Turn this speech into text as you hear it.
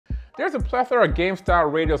There's a plethora of game style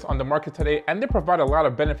radios on the market today, and they provide a lot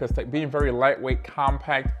of benefits like being very lightweight,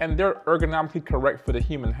 compact, and they're ergonomically correct for the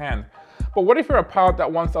human hand. But what if you're a pilot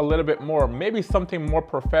that wants a little bit more, maybe something more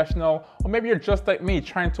professional, or maybe you're just like me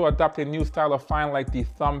trying to adopt a new style of flying like the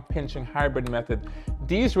thumb pinching hybrid method?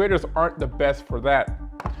 These radios aren't the best for that.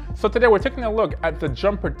 So today we're taking a look at the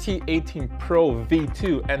Jumper T-18 Pro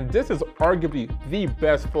V2, and this is arguably the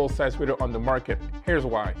best full-size radio on the market. Here's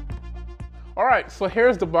why. Alright, so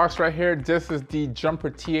here's the box right here. This is the Jumper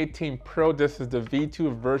T-18 Pro. This is the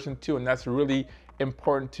V2 version 2, and that's really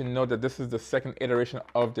important to know that this is the second iteration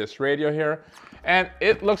of this radio here. And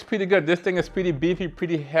it looks pretty good. This thing is pretty beefy,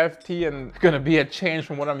 pretty hefty, and gonna be a change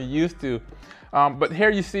from what I'm used to. But here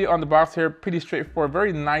you see on the box here, pretty straightforward,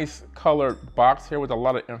 very nice colored box here with a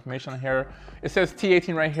lot of information here. It says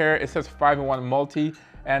T-18 right here. It says 5-in-1 multi,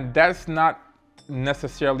 and that's not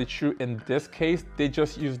necessarily true in this case. They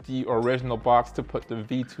just used the original box to put the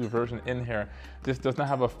V2 version in here. This does not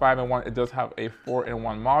have a 5-in-1, it does have a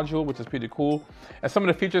 4-in-1 module, which is pretty cool. And some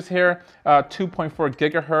of the features here, 2.4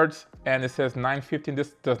 gigahertz, and it says 915.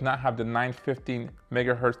 This does not have the 915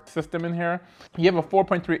 megahertz system in here. You have a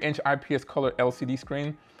 4.3-inch IPS color LCD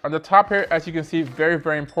screen. On the top here, as you can see, very,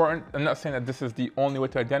 very important. I'm not saying that this is the only way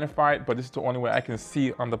to identify it, but this is the only way I can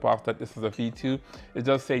see on the box that this is a V2. It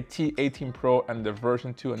does say T-18 Pro and the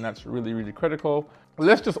version 2, and that's really, really critical.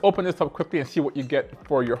 Let's just open this up quickly and see what you get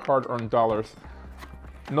for your hard-earned dollars.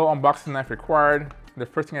 No unboxing knife required. The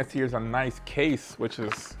first thing I see is a nice case, which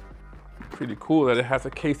is pretty cool that it has a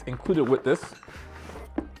case included with this.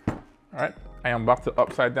 All right, I unboxed it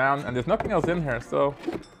upside down, and there's nothing else in here, so.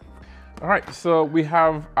 All right, so we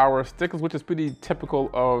have our stickers, which is pretty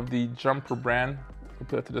typical of the Jumper brand. We'll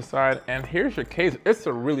put it to the side, and here's your case. It's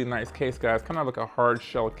a really nice case, guys, kind of like a hard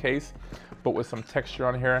shell case, but with some texture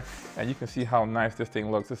on here, and you can see how nice this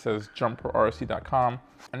thing looks. It says jumperrc.com,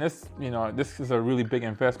 and this, you know, this is a really big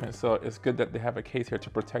investment, so it's good that they have a case here to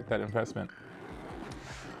protect that investment.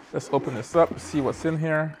 Let's open this up, see what's in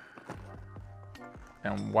here,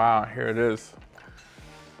 and wow, here it is.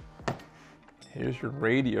 Here's your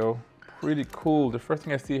radio. Pretty cool. The first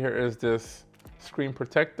thing I see here is this screen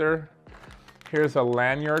protector. Here's a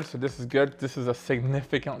lanyard, so this is good. This is a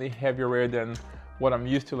significantly heavier radio than what I'm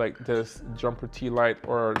used to, like this Jumper T-Lite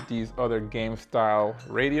or these other game style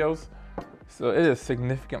radios. So it is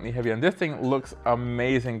significantly heavy, and this thing looks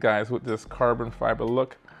amazing, guys, with this carbon fiber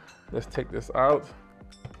look. Let's take this out,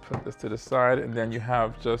 put this to the side, and then you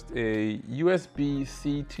have just a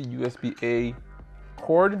USB-C to USB-A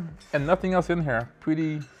cord and nothing else in here.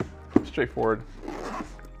 Pretty straightforward.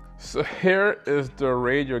 So here is the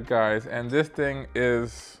radio, guys, and this thing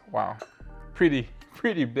is, wow, pretty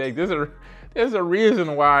big. There's a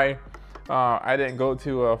reason why I didn't go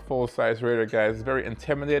to a full-size radio, guys. It's very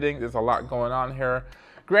intimidating. There's a lot going on here.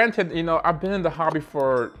 Granted, you know, I've been in the hobby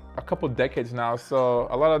for a couple decades now, so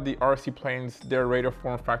a lot of the RC planes, their radio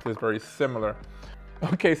form factor is very similar.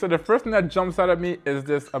 Okay, so the first thing that jumps out at me is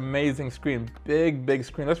this amazing screen. Big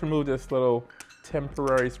screen. Let's remove this little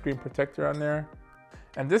temporary screen protector on there.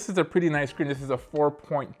 And this is a pretty nice screen. This is a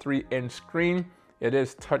 4.3-inch screen. It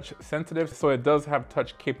is touch sensitive, so it does have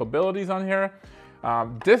touch capabilities on here.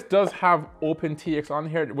 This does have OpenTX on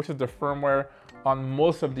here, which is the firmware on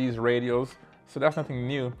most of these radios, so that's nothing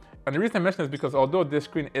new. And the reason I mention this is because although this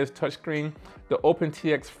screen is touchscreen, the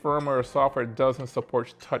OpenTX firmware software doesn't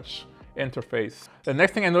support touch interface. The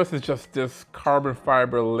next thing I noticed is just this carbon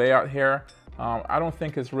fiber layout here. I don't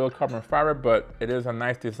think it's real carbon fiber, but it is a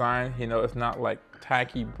nice design. You know, it's not like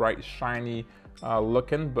tacky, bright, shiny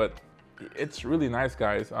looking, but it's really nice,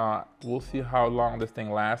 guys. We'll see how long this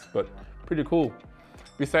thing lasts, but pretty cool.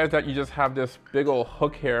 Besides that, you just have this big old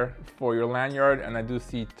hook here for your lanyard, and I do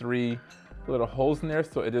see 3 little holes in there,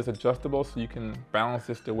 so it is adjustable, so you can balance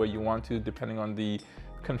this the way you want to, depending on the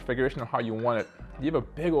configuration of how you want it. You have a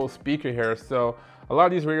big old speaker here, so a lot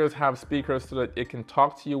of these radios have speakers so that it can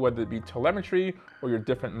talk to you, whether it be telemetry or your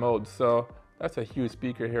different modes. So that's a huge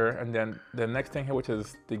speaker here. And then the next thing here, which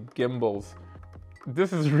is the gimbals.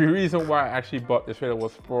 This is the reason why I actually bought this radio,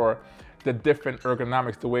 was for the different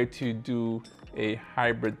ergonomics, the way to do a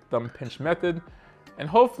hybrid thumb pinch method. And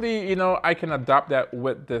hopefully, you know, I can adopt that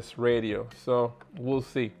with this radio. So we'll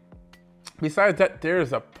see. Besides that,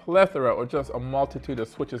 there's a plethora or just a multitude of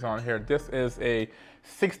switches on here. This is a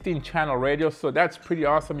 16-channel radio, so that's pretty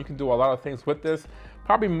awesome. You can do a lot of things with this.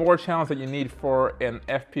 Probably more channels than you need for an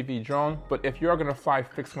FPV drone, but if you're gonna fly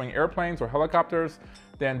fixed-wing airplanes or helicopters,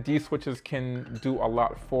 then these switches can do a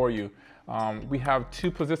lot for you. We have 2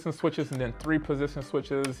 position switches and then 3 position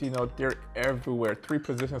switches. You know, they're everywhere. 3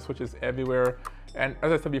 position switches everywhere. And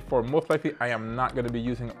as I said before, most likely I am not going to be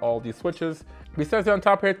using all these switches. Besides that, on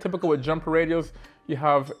top here, typical with jumper radios, you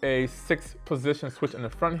have a 6-position switch in the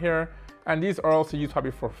front here. And these are also used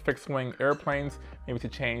probably for fixed wing airplanes, maybe to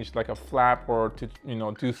change like a flap or to, you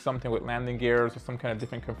know, do something with landing gears or some kind of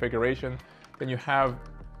different configuration. Then you have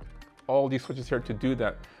all these switches here to do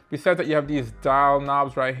that. Besides that, you have these dial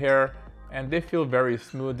knobs right here, and they feel very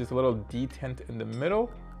smooth. There's a little detent in the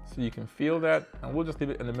middle, so you can feel that, and we'll just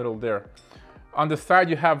leave it in the middle there. On the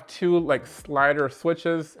side, you have 2 like slider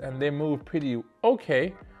switches, and they move pretty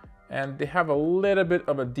okay. And they have a little bit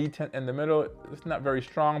of a detent in the middle. It's not very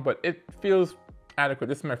strong, but it feels adequate.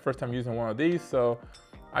 This is my first time using one of these, so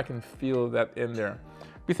I can feel that in there.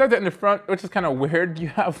 Besides that, in the front, which is kind of weird, you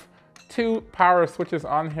have 2 power switches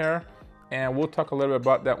on here, and we'll talk a little bit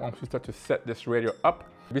about that once we start to set this radio up.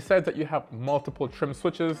 Besides that, you have multiple trim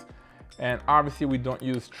switches, and obviously we don't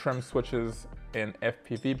use trim switches in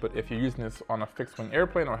FPV, but if you're using this on a fixed wing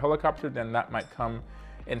airplane or helicopter, then that might come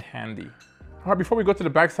in handy. All right, before we go to the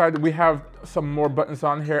back side, we have some more buttons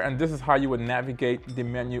on here, and this is how you would navigate the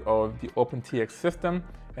menu of the OpenTX system.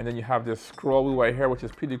 And then you have this scroll wheel right here, which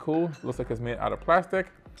is pretty cool. Looks like it's made out of plastic,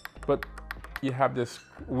 but you have this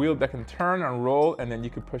wheel that can turn and roll, and then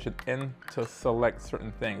you can push it in to select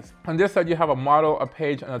certain things. On this side, you have a model, a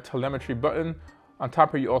page, and a telemetry button. On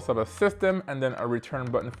top here, you also have a system, and then a return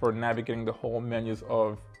button for navigating the whole menus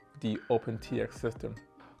of the OpenTX system.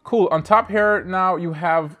 Cool, on top here now you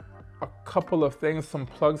have a couple of things, some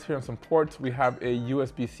plugs here and some ports. We have a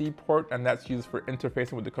USB-C port, and that's used for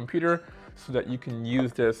interfacing with the computer so that you can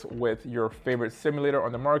use this with your favorite simulator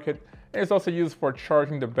on the market. And it's also used for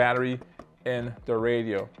charging the battery in the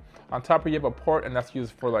radio. On top here, you have a port, and that's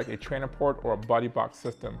used for like a trainer port or a body box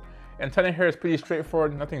system. Antenna here is pretty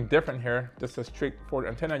straightforward, nothing different here. Just a straightforward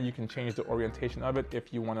antenna. You can change the orientation of it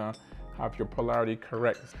if you want to have your polarity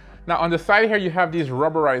correct. Now on the side here, you have these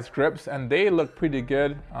rubberized grips, and they look pretty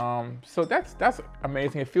good. So that's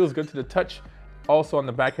amazing. It feels good to the touch. Also on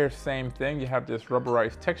the back here, same thing. You have this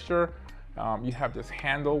rubberized texture. You have this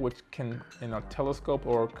handle which can, you know, telescope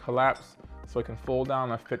or collapse, so it can fold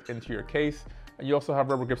down and fit into your case. And you also have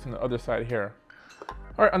rubber grips on the other side here.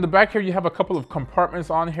 All right, on the back here, you have a couple of compartments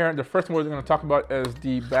on here. The first one we're going to talk about is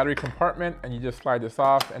the battery compartment, and you just slide this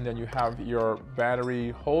off, and then you have your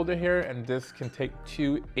battery holder here, and this can take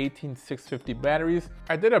 2 18650 batteries.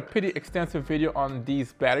 I did a pretty extensive video on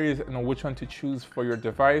these batteries and on which one to choose for your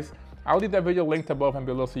device. I'll leave that video linked above and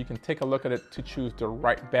below so you can take a look at it to choose the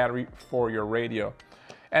right battery for your radio.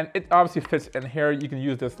 And it obviously fits in here. You can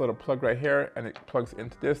use this little plug right here, and it plugs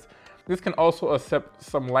into this. This can also accept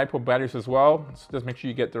some LiPo batteries as well, so just make sure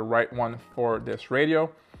you get the right one for this radio.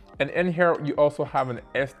 And in here, you also have an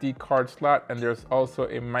SD card slot, and there's also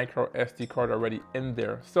a micro SD card already in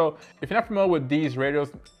there. So if you're not familiar with these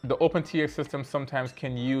radios, the OpenTX system sometimes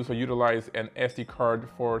can use or utilize an SD card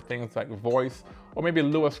for things like voice, or maybe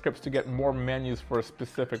Lua scripts to get more menus for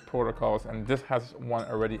specific protocols, and this has one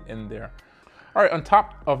already in there. All right, on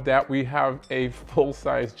top of that, we have a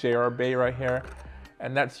full-size JR bay right here,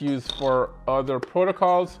 and that's used for other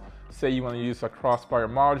protocols. Say you want to use a crossfire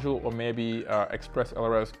module or maybe Express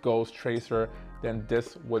LRS Ghost Tracer, then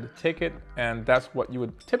this would take it, and that's what you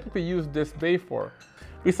would typically use this bay for.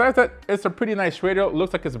 Besides that, it's a pretty nice radio. It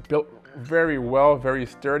looks like it's built very well, very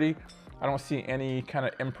sturdy. I don't see any kind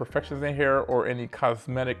of imperfections in here or any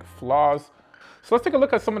cosmetic flaws. So let's take a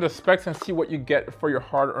look at some of the specs and see what you get for your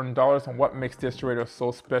hard-earned dollars and what makes this radio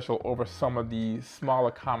so special over some of the smaller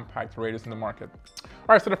compact radios in the market.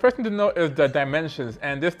 All right, so the first thing to note is the dimensions,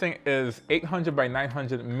 and this thing is 800 by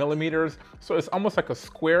 900 millimeters. So it's almost like a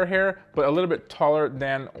square here, but a little bit taller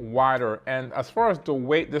than wider. And as far as the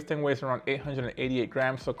weight, this thing weighs around 888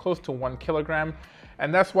 grams, so close to 1 kilogram.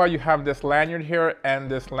 And that's why you have this lanyard here and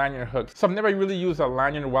this lanyard hook. So I've never really used a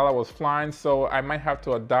lanyard while I was flying, so I might have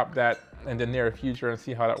to adopt that in the near future and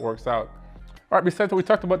see how that works out. All right, besides what we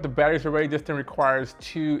talked about the batteries already, this thing requires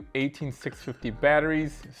 2 18650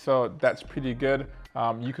 batteries, so that's pretty good.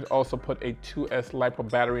 You could also put a 2S LiPo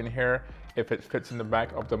battery in here if it fits in the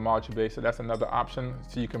back of the module bay, so that's another option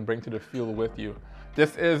so you can bring to the field with you.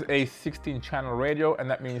 This is a 16-channel radio, and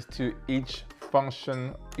that means to each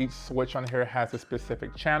function, each switch on here has a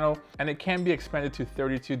specific channel, and it can be expanded to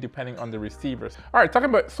 32 depending on the receivers. All right, talking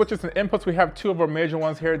about switches and inputs, we have 2 of our major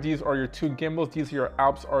ones here. These are your 2 gimbals. These are your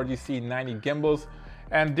Alps RDC 90 gimbals,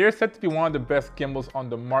 and they're said to be one of the best gimbals on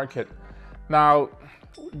the market. Now,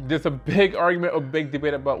 there's a big argument, a big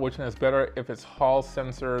debate about which one is better, if it's Hall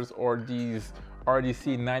sensors or these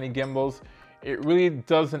RDC 90 gimbals. It really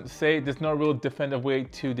doesn't say, there's no real definitive way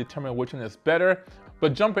to determine which one is better,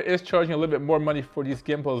 But Jumper is charging a little bit more money for these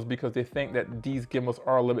gimbals because they think that these gimbals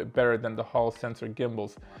are a little bit better than the Hall sensor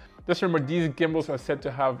gimbals. Just remember, these gimbals are said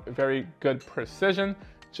to have very good precision,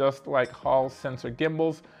 just like Hall sensor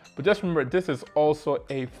gimbals. But just remember, this is also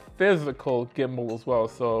a physical gimbal as well.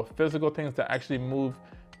 So physical things that actually move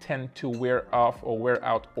tend to wear off or wear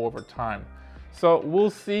out over time. So we'll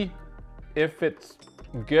see if it's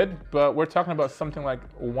good, but we're talking about something like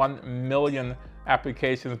 1 million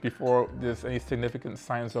applications before there's any significant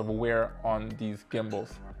signs of wear on these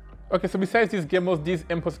gimbals. Okay, so besides these gimbals, these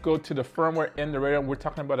inputs go to the firmware in the radio. We're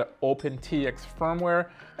talking about an Open Tx firmware.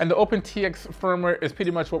 And the Open Tx firmware is pretty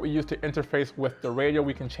much what we use to interface with the radio.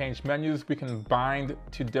 We can change menus, we can bind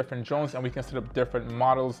to different drones, and we can set up different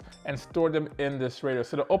models and store them in this radio.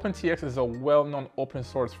 So the Open Tx is a well-known open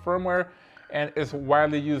source firmware and is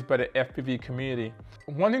widely used by the FPV community.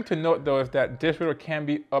 One thing to note though is that this radio can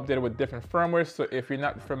be updated with different firmware, so if you're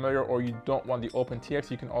not familiar or you don't want the Open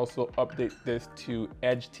Tx, you can also update this to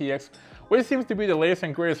Edge Tx, which seems to be the latest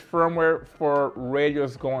and greatest firmware for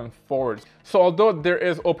radios going forward. So although there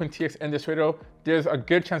is Open Tx in this radio, there's a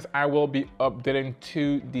good chance I will be updating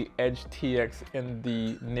to the Edge Tx in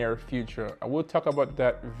the near future. I will talk about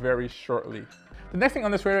that very shortly. The next thing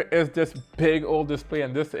on this radio is this big old display,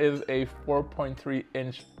 and this is a 4.3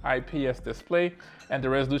 inch IPS display, and the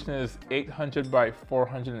resolution is 800 by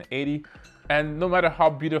 480. And no matter how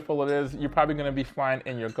beautiful it is, you're probably gonna be flying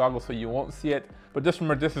in your goggles, so you won't see it. But just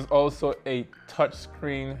remember, this is also a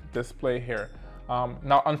touchscreen display here.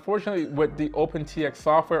 Now, unfortunately, with the Open Tx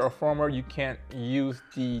software or firmware, you can't use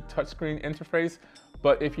the touchscreen interface.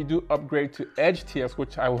 But if you do upgrade to Edge Tx,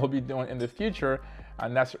 which I will be doing in the future,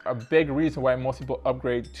 and that's a big reason why most people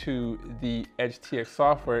upgrade to the Edge Tx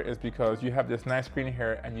software, is because you have this nice screen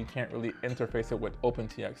here and you can't really interface it with Open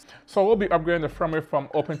Tx. So we'll be upgrading the firmware from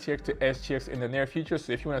Open Tx to Edge Tx in the near future.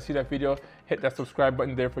 So if you want to see that video, hit that subscribe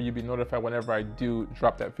button there for you to be notified whenever I do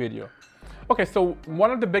drop that video. Okay, so one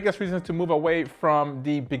of the biggest reasons to move away from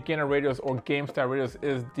the beginner radios or game style radios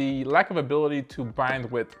is the lack of ability to bind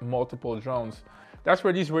with multiple drones. That's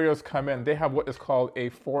where these radios come in. They have what is called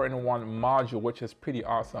a 4-in-1 module, which is pretty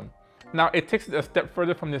awesome. Now, it takes it a step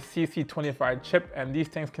further from the CC25 chip, and these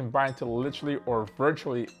things can bind to literally or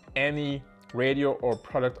virtually any radio or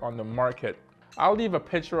product on the market. I'll leave a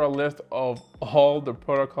picture or list of all the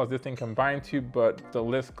protocols this thing can bind to, but the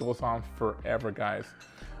list goes on forever, guys.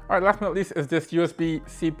 All right, last but not least is this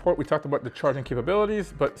USB-C port. We talked about the charging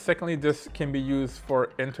capabilities, but secondly, this can be used for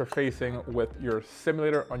interfacing with your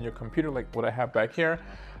simulator on your computer, like what I have back here.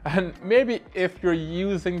 And maybe if you're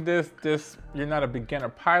using this, you're not a beginner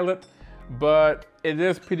pilot, but it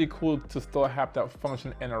is pretty cool to still have that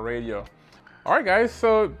function in a radio. All right, guys,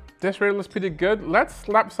 so this radio looks pretty good. Let's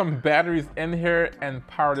slap some batteries in here and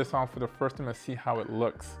power this on for the first time and see how it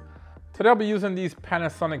looks. Today I'll be using these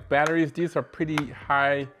Panasonic batteries. These are pretty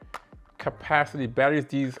high capacity batteries.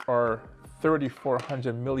 These are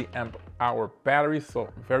 3400 milliamp hour batteries, so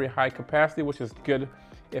very high capacity, which is good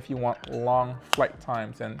if you want long flight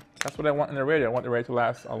times. And that's what I want in the radio. I want the radio to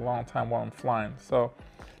last a long time while I'm flying. So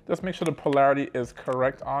just make sure the polarity is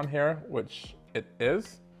correct on here, which it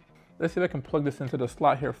is. Let's see if I can plug this into the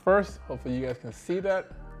slot here first. Hopefully you guys can see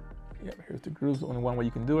that. Yep, here's the grooves, only one way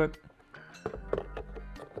you can do it.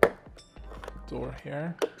 Door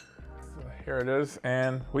here. So here it is,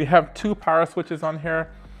 and we have 2 power switches on here.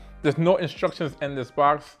 There's no instructions in this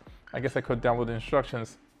box. I guess I could download the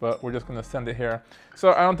instructions, but we're just gonna send it here.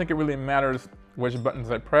 So I don't think it really matters which buttons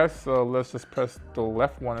I press, so let's just press the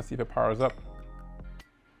left one and see if it powers up.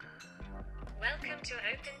 Welcome to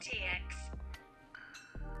Open Tx.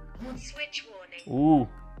 Switch warning. Ooh,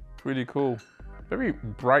 pretty cool. Very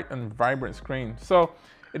bright and vibrant screen. So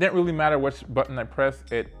it didn't really matter which button I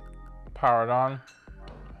pressed, it powered on.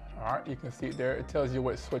 All right, you can see it there. It tells you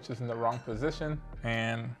what switch is in the wrong position,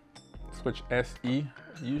 and switch SE,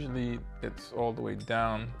 usually it's all the way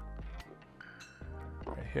down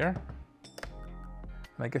right here.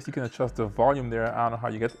 And I guess you can adjust the volume there. I don't know how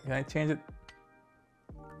you get it. Can I change it?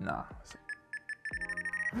 Nah.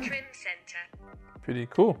 Trim center. Pretty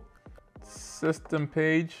cool. System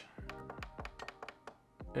page.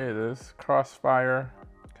 There it is. Crossfire,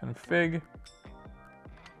 config.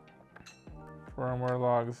 Firmware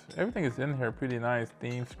logs, everything is in here pretty nice.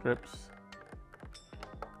 Theme scripts.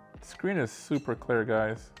 The screen is super clear,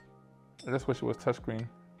 guys. I just wish it was touchscreen.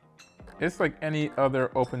 It's like any other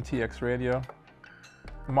Open Tx radio.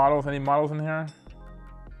 Models, any models in here?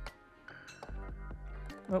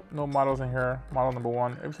 Nope, no models in here. Model number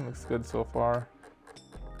 1, everything looks good so far.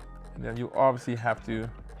 And then you obviously have to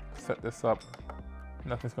set this up.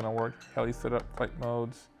 Nothing's gonna work. Heli setup, flight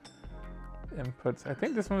modes, inputs. I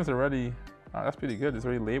think this one is already Oh, that's pretty good. It's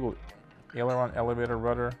already labeled. Aileron, elevator,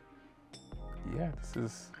 rudder. Yeah, this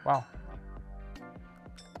is, wow.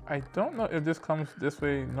 I don't know if this comes this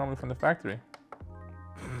way normally from the factory.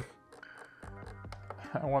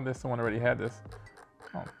 I wonder if someone already had this.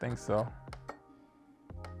 I don't think so.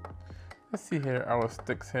 Let's see here, our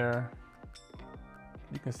sticks here.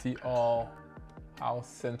 You can see all how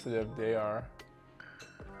sensitive they are.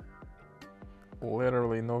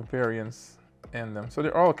 Literally no variance in them. So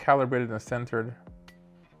they're all calibrated and centered.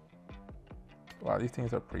 Wow, these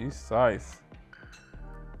things are precise.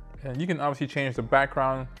 And you can obviously change the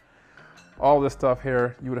background, all this stuff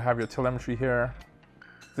here. You would have your telemetry here.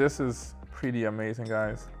 This is pretty amazing,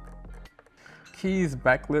 guys. Keys,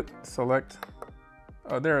 backlit, select.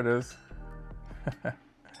 Oh, there it is.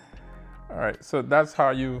 All right, so that's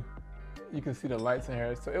how you can see the lights in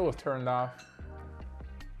here. So it was turned off.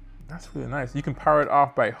 That's really nice. You can power it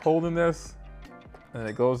off by holding this and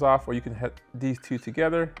it goes off, or you can hit these two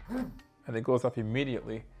together and it goes off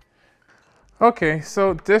immediately. Okay,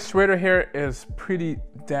 so this radar here is pretty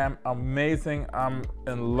damn amazing. I'm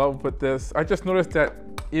in love with this. I just noticed that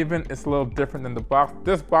even it's a little different than the box.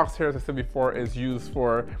 This box here, as I said before, is used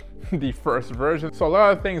for the first version. So a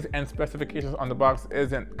lot of things and specifications on the box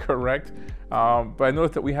isn't correct. But I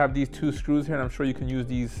noticed that we have these two screws here, and I'm sure you can use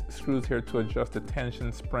these screws here to adjust the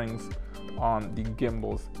tension springs on the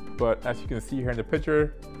gimbals. But as you can see here in the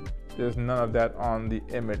picture, there's none of that on the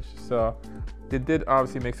image. So they did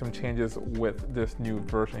obviously make some changes with this new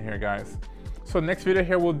version here, guys. So next video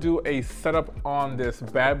here, we'll do a setup on this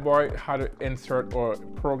bad boy, how to insert or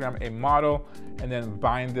program a model, and then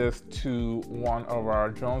bind this to one of our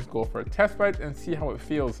drones, go for a test flight and see how it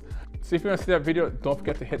feels. So if you want to see that video, don't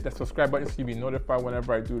forget to hit that subscribe button so you'll be notified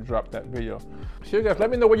whenever I do drop that video. So you guys, let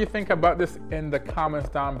me know what you think about this in the comments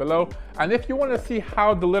down below. And if you want to see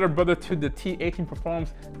how the little brother to the T-18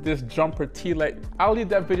 performs this jumper T-Light, I'll leave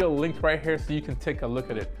that video linked right here so you can take a look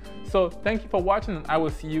at it. So thank you for watching, and I will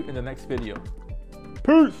see you in the next video.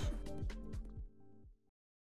 Peace!